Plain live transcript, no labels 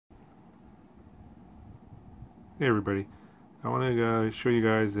Hey everybody, I want to show you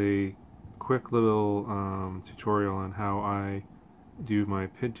guys a quick little tutorial on how I do my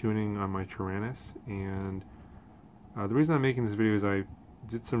PID tuning on my Taranis. And the reason I'm making this video is I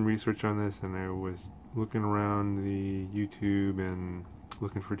did some research on this, and I was looking around the YouTube and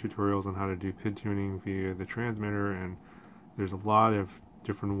looking for tutorials on how to do PID tuning via the transmitter, and there's a lot of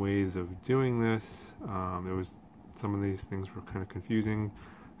different ways of doing this. Some of these things were kind of confusing,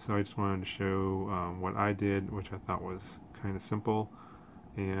 so I just wanted to show what I did, which I thought was kind of simple.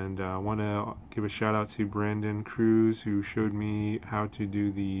 And I want to give a shout out to Brandon Cruz, who showed me how to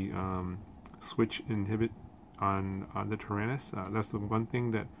do the switch inhibit on the Taranis. That's the one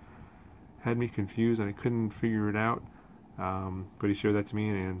thing that had me confused, and I couldn't figure it out. But he showed that to me,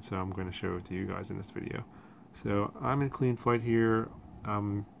 and so I'm going to show it to you guys in this video. So I'm in Cleanflight here.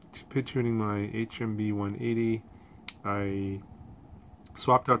 I'm PID tuning my HMB 180. I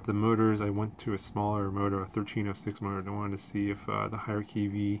swapped out the motors. I went to a smaller motor, a 1306 motor. I wanted to see if the higher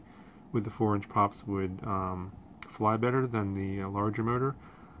KV with the 4-inch pops would fly better than the larger motor.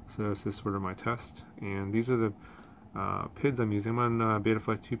 So this is sort of my test. And these are the PIDs I'm using. I'm on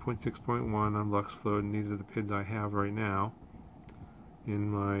Betaflight 2.6.1 on LuxFloat, and these are the PIDs I have right now in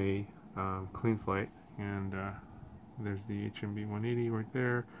my Cleanflight. And there's the HMB 180 right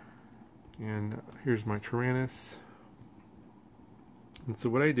there. And here's my Taranis. And so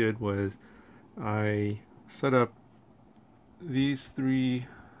what I did was I set up these three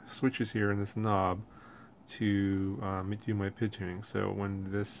switches here in this knob to do my PID tuning. So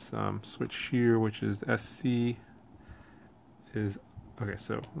when this switch here, which is SC, is okay.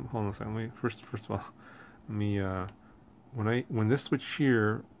 So hold on a second. Let me first of all, let me when this switch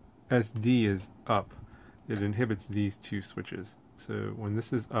here, SD, is up, it inhibits these two switches. So when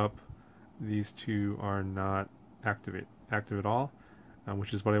this is up, these two are not active at all.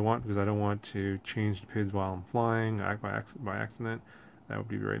 Which is what I want, because I don't want to change the PIDs while I'm flying by accident. That would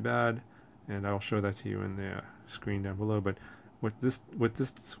be very bad, and I'll show that to you in the screen down below. But what this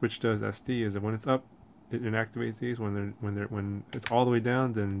switch does, SD, is that when it's up, it inactivates these. When it's all the way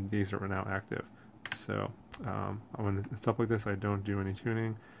down, then these are now active. So when it's up like this, I don't do any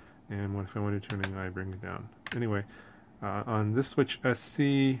tuning, and if I want to do tuning, I bring it down. Anyway, on this switch SC,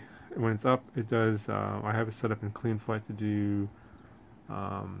 when it's up, it does. I have it set up in Cleanflight to do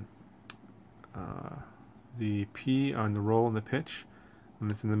the P on the roll and the pitch.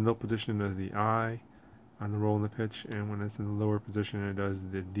 When it's in the middle position, it does the I on the roll and the pitch, and when it's in the lower position, it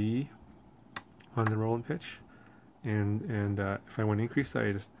does the D on the roll and pitch. And if I want to increase that,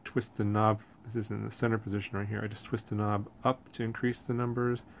 I just twist the knob. This is in the center position right here. I just twist the knob up to increase the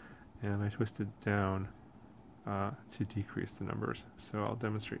numbers, and I twist it down to decrease the numbers. So I'll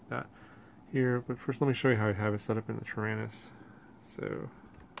demonstrate that here. But first, let me show you how I have it set up in the Taranis. So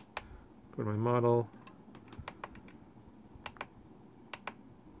go to my model,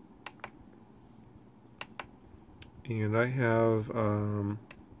 and I have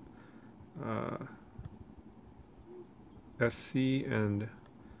SC and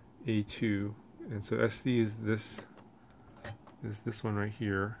A2, and so SC is this one right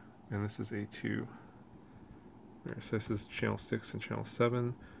here, and this is A2. So this is channel 6 and channel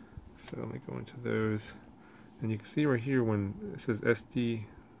 7. So let me go into those. And you can see right here when it says SD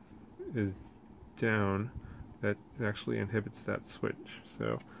is down, that actually inhibits that switch.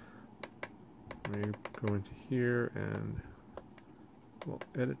 So let me go into here and we'll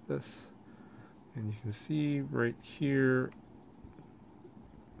edit this. And you can see right here,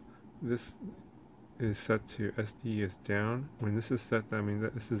 this is set to SD is down. When this is set, I mean,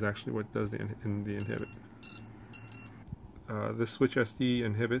 this is actually what does the inhibit. This switch SD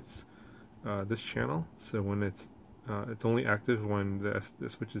inhibits this channel, so when it's only active when the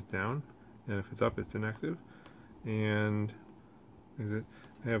switch is down, and if it's up, it's inactive. And I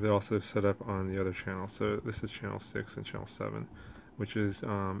have it also set up on the other channel. So this is channel 6 and channel 7, which is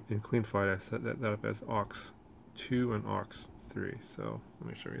in Cleanflight I set that up as aux 2 and aux 3. So let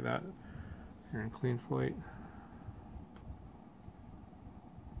me show you that here in Cleanflight.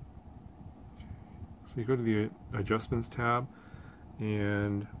 So you go to the Adjustments tab,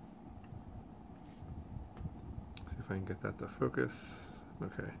 and see if I can get that to focus.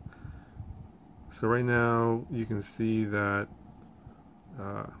 Okay. So right now you can see that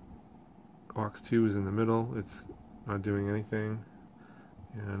aux 2 is in the middle. It's not doing anything,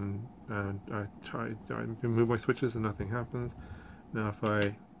 and I move my switches and nothing happens. Now if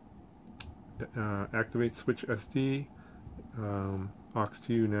I activate switch SD, aux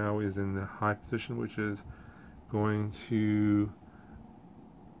 2 now is in the high position, which is going to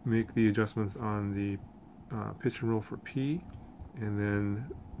make the adjustments on the pitch and roll for P. and then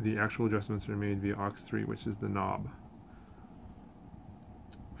the actual adjustments are made via aux3, which is the knob.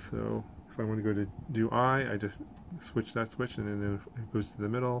 So if I want to go to do I just switch that switch, and then it goes to the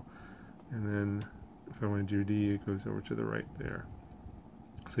middle, and then if I want to do D, it goes over to the right there.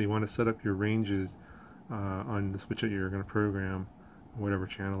 So you want to set up your ranges on the switch that you're going to program, whatever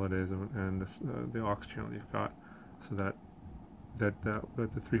channel it is, and the aux channel you've got, so that the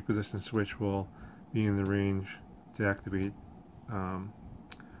 3-position switch will be in the range to activate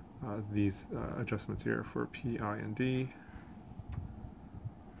these adjustments here for P, I, and D.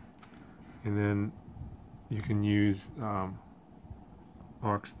 And then you can use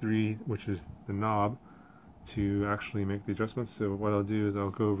aux3, which is the knob, to actually make the adjustments. So what I'll do is I'll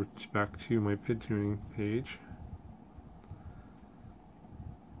go over back to my PID tuning page,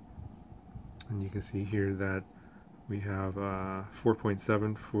 and you can see here that we have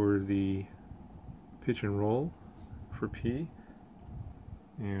 4.7 for the pitch and roll for P,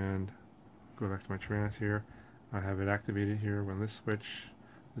 and go back to my Taranis here. I have it activated here when this switch.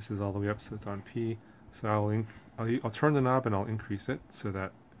 This is all the way up, so it's on P. So I'll turn the knob and I'll increase it so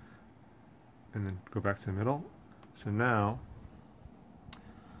that, and then go back to the middle. So now,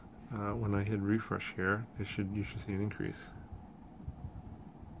 when I hit refresh here, you should see an increase.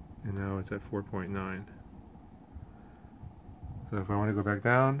 And now it's at 4.9. So if I want to go back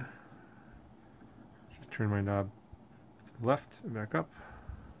down, just turn my knob to the left and back up.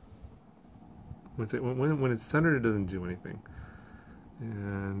 When it's centered, it doesn't do anything.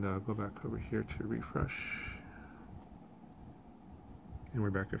 And I'll go back over here to refresh, and we're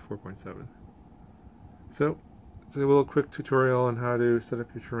back at 4.7. So it's a little quick tutorial on how to set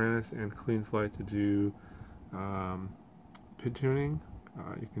up your Taranis and Cleanflight to do PID tuning.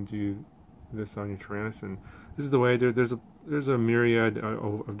 You can do this on your Taranis, and this is the way I do it. There's a myriad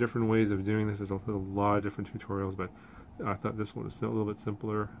of different ways of doing this. There's a lot of different tutorials, but I thought this one was a little bit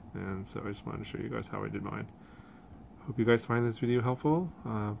simpler, and so I just wanted to show you guys how I did mine. Hope you guys find this video helpful.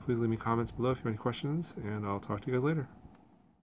 Please leave me comments below if you have any questions, and I'll talk to you guys later.